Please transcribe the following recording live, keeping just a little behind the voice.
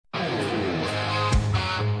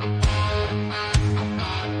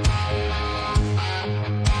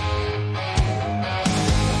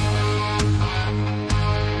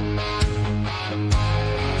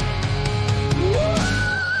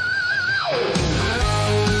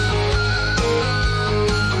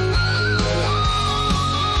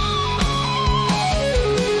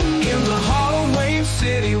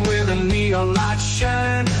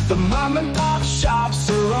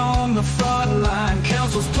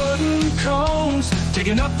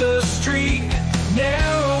taking up the street,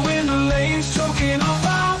 narrowing the lanes, choking off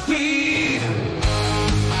our beat.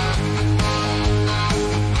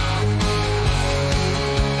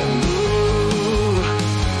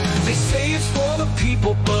 They say it's for the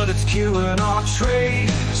people, but it's killing our trade.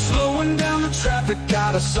 Slowing down the traffic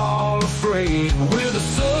got us all afraid. We're the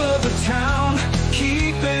soul of the town,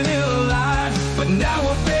 keeping it alive, but now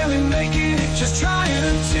we're barely making it, just trying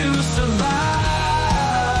to survive.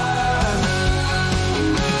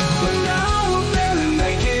 But now we're barely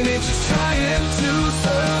making it, just trying to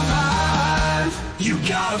survive. You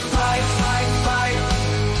gotta fight, fight, fight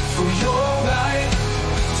for your right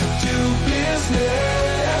to do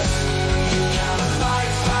business. You gotta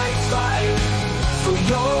fight, fight, fight for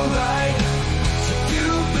your right to do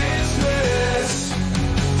business.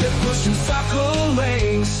 They're pushing cycle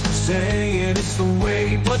lanes, saying it's the way,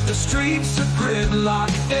 but the streets are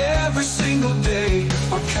gridlocked every single day.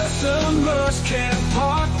 Our customers can't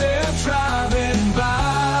park, they're driving by.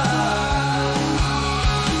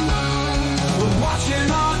 We're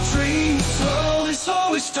watching our dreams slowly,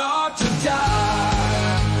 slowly start to die.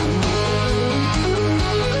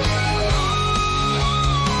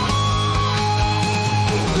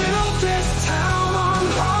 Built this town on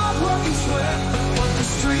hard work and sweat, but the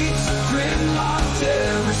streets are gridlocked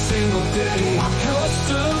every single day. Our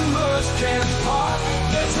customers can't park,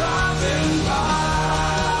 they're driving by.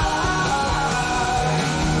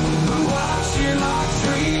 We're watching our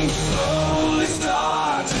dreams slowly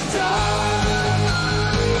start to die.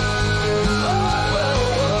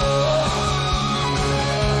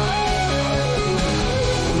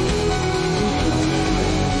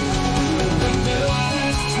 We built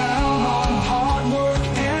this town on hard work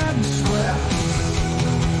and sweat,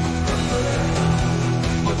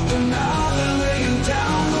 but now they're laying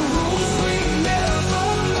down the rules we never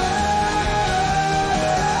met.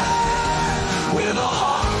 We're the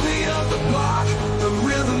heartbeat of the block, the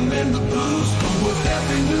rhythm and the blues, but with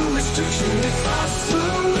every new restriction it's us to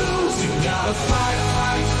lose. You gotta fight.